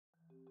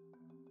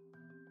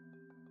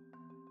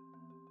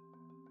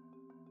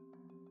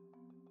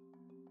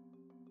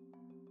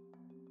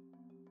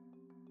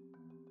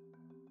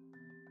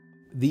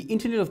the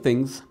Internet of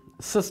Things,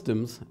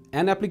 systems,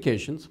 and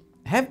applications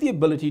have the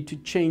ability to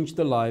change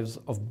the lives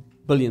of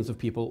billions of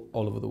people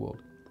all over the world.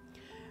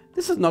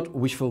 This is not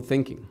wishful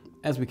thinking,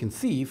 as we can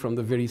see from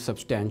the very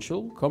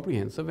substantial,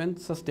 comprehensive, and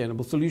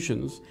sustainable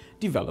solutions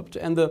developed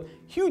and the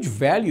huge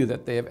value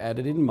that they have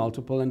added in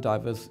multiple and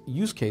diverse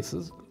use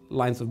cases,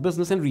 lines of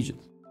business, and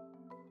regions.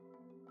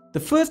 The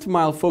first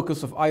mile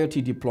focus of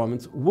IoT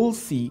deployments will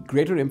see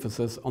greater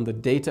emphasis on the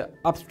data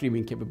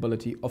upstreaming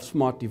capability of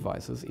smart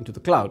devices into the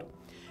cloud,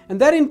 and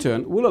that in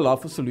turn will allow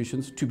for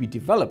solutions to be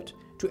developed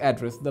to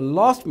address the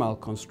last mile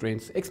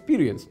constraints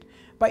experienced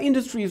by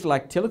industries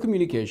like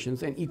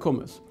telecommunications and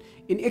e-commerce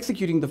in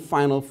executing the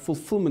final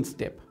fulfillment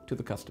step to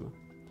the customer.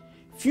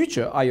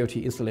 Future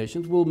IoT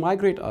installations will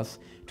migrate us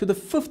to the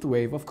fifth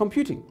wave of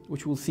computing,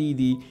 which will see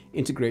the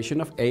integration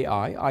of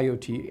AI,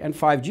 IoT, and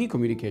 5G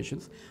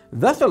communications,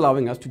 thus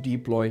allowing us to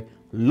deploy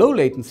low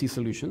latency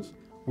solutions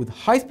with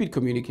high-speed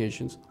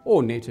communications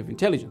or native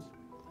intelligence.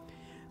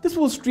 This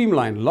will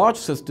streamline large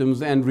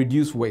systems and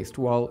reduce waste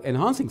while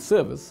enhancing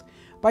service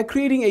by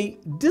creating a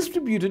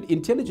distributed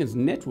intelligence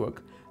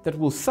network that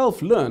will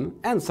self-learn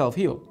and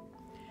self-heal.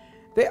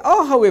 There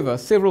are, however,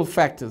 several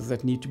factors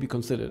that need to be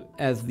considered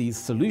as these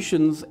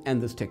solutions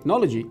and this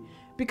technology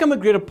become a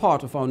greater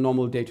part of our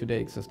normal day-to-day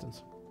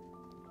existence.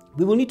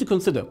 We will need to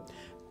consider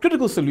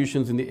critical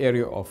solutions in the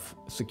area of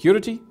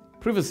security,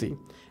 privacy,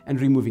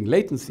 and removing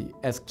latency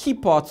as key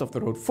parts of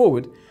the road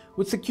forward,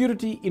 with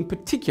security in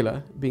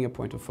particular being a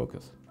point of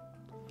focus.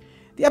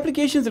 The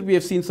applications that we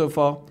have seen so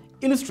far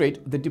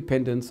illustrate the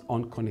dependence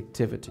on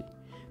connectivity.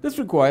 This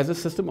requires a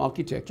system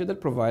architecture that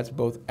provides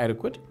both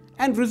adequate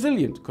and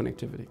resilient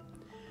connectivity.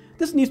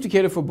 This needs to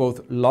cater for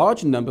both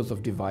large numbers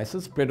of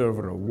devices spread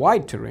over a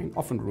wide terrain,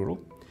 often rural,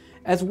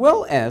 as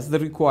well as the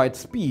required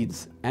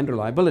speeds and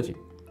reliability.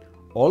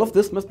 All of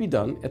this must be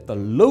done at the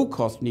low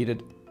cost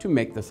needed to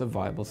make this a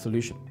viable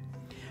solution.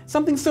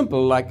 Something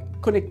simple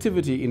like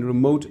connectivity in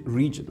remote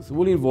regions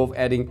will involve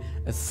adding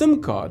a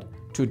SIM card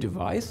to a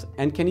device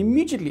and can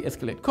immediately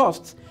escalate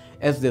costs,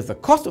 as there's the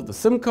cost of the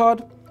SIM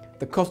card,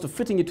 the cost of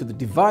fitting it to the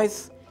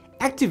device,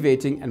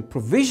 activating and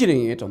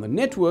provisioning it on the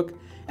network,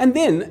 and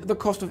then the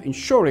cost of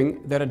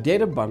ensuring that a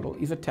data bundle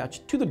is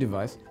attached to the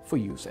device for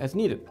use as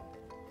needed.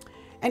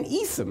 An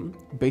eSIM,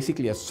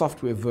 basically a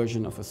software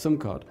version of a SIM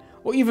card,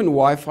 or even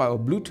Wi-Fi or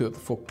Bluetooth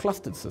for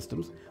clustered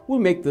systems, will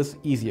make this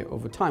easier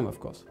over time, of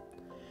course.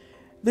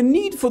 The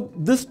need for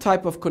this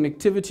type of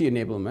connectivity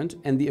enablement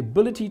and the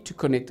ability to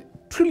connect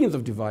trillions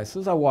of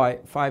devices are why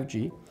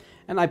 5G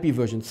and IP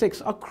version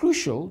 6 are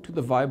crucial to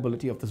the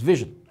viability of this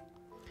vision.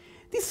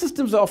 These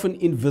systems are often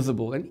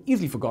invisible and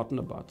easily forgotten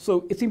about,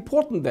 so it's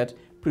important that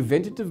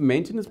preventative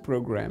maintenance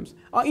programs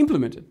are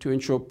implemented to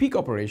ensure peak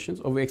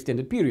operations over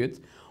extended periods,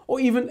 or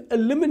even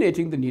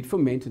eliminating the need for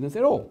maintenance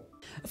at all.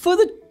 A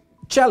further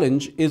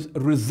challenge is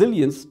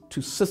resilience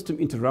to system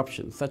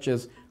interruptions, such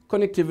as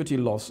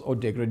connectivity loss or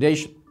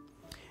degradation.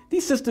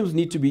 These systems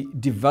need to be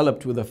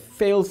developed with a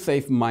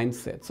fail-safe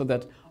mindset so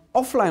that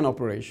offline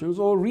operations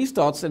or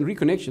restarts and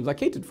reconnections are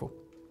catered for.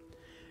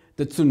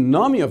 The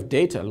tsunami of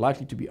data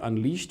likely to be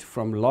unleashed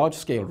from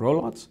large-scale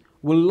rollouts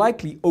will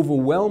likely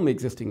overwhelm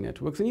existing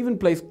networks and even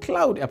place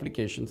cloud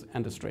applications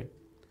under strain.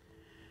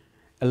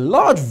 A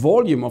large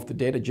volume of the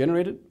data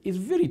generated is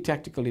very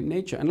tactical in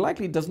nature and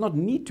likely does not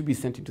need to be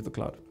sent into the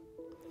cloud.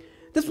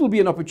 This will be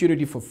an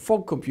opportunity for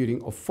fog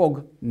computing or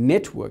fog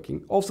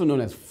networking, also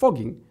known as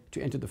fogging,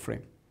 to enter the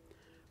frame.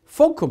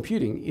 Fog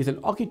computing is an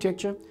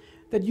architecture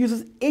that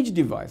uses edge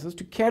devices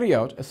to carry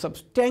out a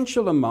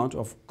substantial amount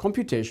of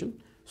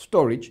computation,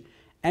 storage,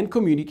 and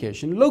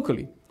communication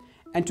locally,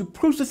 and to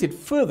process it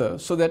further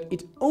so that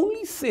it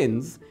only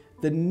sends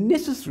the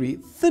necessary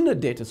thinner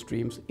data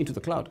streams into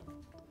the cloud.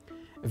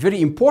 A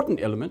very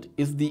important element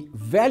is the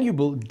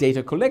valuable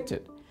data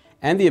collected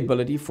and the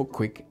ability for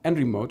quick and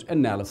remote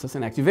analysis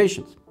and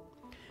activations.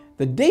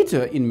 The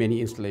data in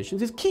many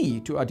installations is key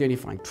to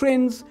identifying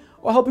trends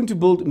or helping to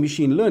build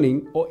machine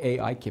learning or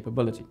AI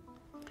capability.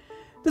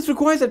 This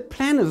requires that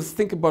planners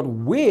think about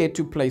where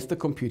to place the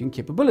computing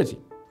capability.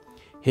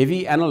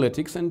 Heavy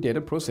analytics and data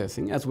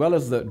processing, as well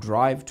as the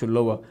drive to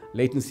lower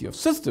latency of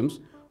systems,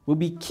 will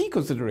be key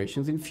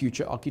considerations in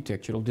future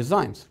architectural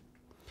designs.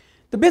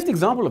 The best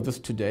example of this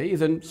today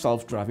is in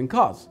self-driving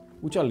cars,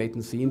 which are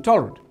latency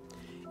intolerant.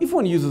 If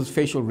one uses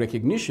facial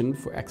recognition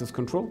for access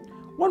control,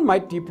 one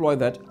might deploy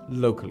that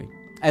locally,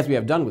 as we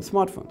have done with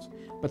smartphones.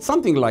 But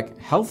something like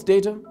health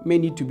data may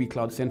need to be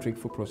cloud-centric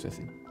for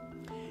processing.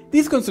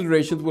 These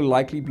considerations will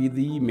likely be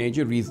the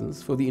major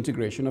reasons for the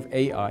integration of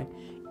AI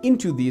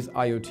into these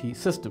IoT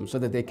systems so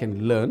that they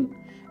can learn,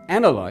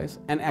 analyze,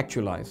 and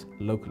actualize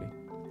locally.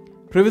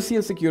 Privacy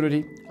and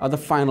security are the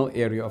final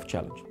area of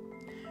challenge.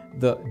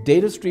 The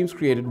data streams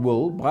created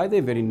will, by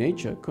their very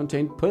nature,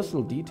 contain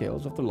personal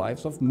details of the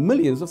lives of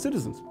millions of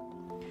citizens.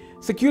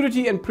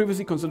 Security and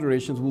privacy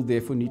considerations will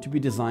therefore need to be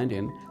designed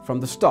in from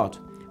the start,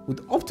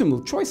 with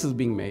optimal choices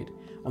being made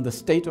on the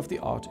state of the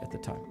art at the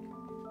time.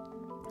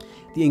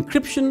 The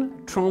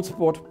encryption,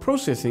 transport,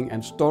 processing,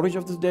 and storage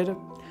of this data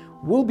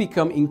will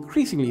become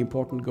increasingly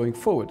important going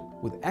forward,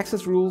 with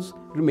access rules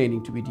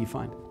remaining to be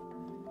defined.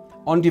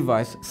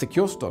 On-device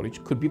secure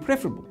storage could be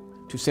preferable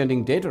to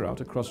sending data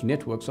out across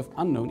networks of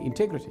unknown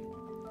integrity.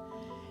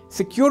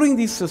 Securing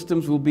these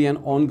systems will be an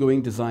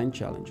ongoing design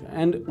challenge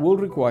and will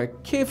require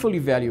careful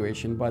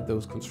evaluation by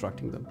those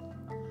constructing them.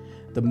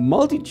 The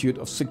multitude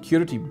of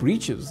security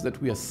breaches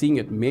that we are seeing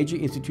at major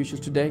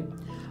institutions today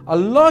are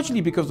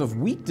largely because of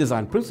weak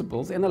design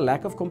principles and a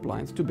lack of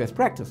compliance to best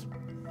practice.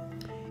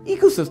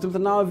 Ecosystems are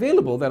now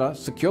available that are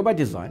secure by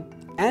design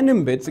and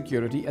embed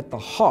security at the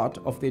heart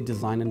of their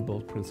design and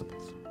build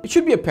principles. It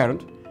should be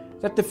apparent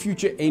that the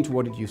future ain't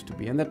what it used to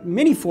be and that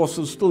many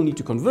forces still need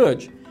to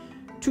converge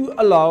to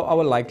allow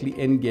our likely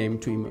endgame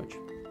to emerge.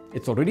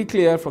 It's already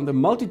clear from the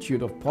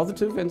multitude of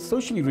positive and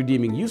socially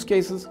redeeming use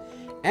cases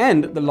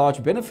and the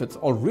large benefits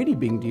already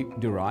being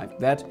derived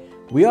that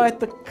we are at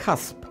the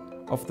cusp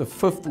of the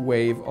fifth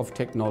wave of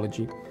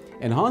technology,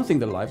 enhancing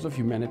the lives of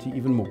humanity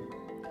even more.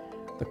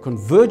 The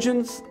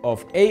convergence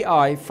of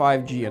AI,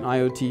 5G and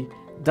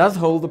IoT does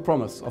hold the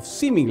promise of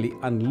seemingly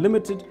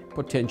unlimited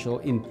potential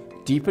in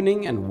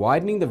deepening and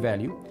widening the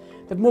value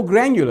that more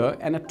granular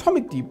and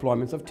atomic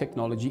deployments of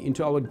technology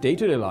into our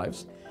day-to-day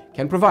lives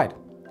can provide.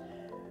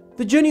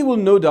 The journey will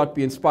no doubt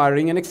be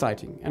inspiring and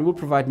exciting and will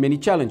provide many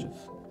challenges,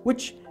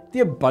 which the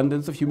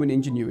abundance of human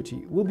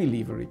ingenuity will be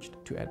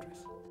leveraged to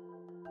address.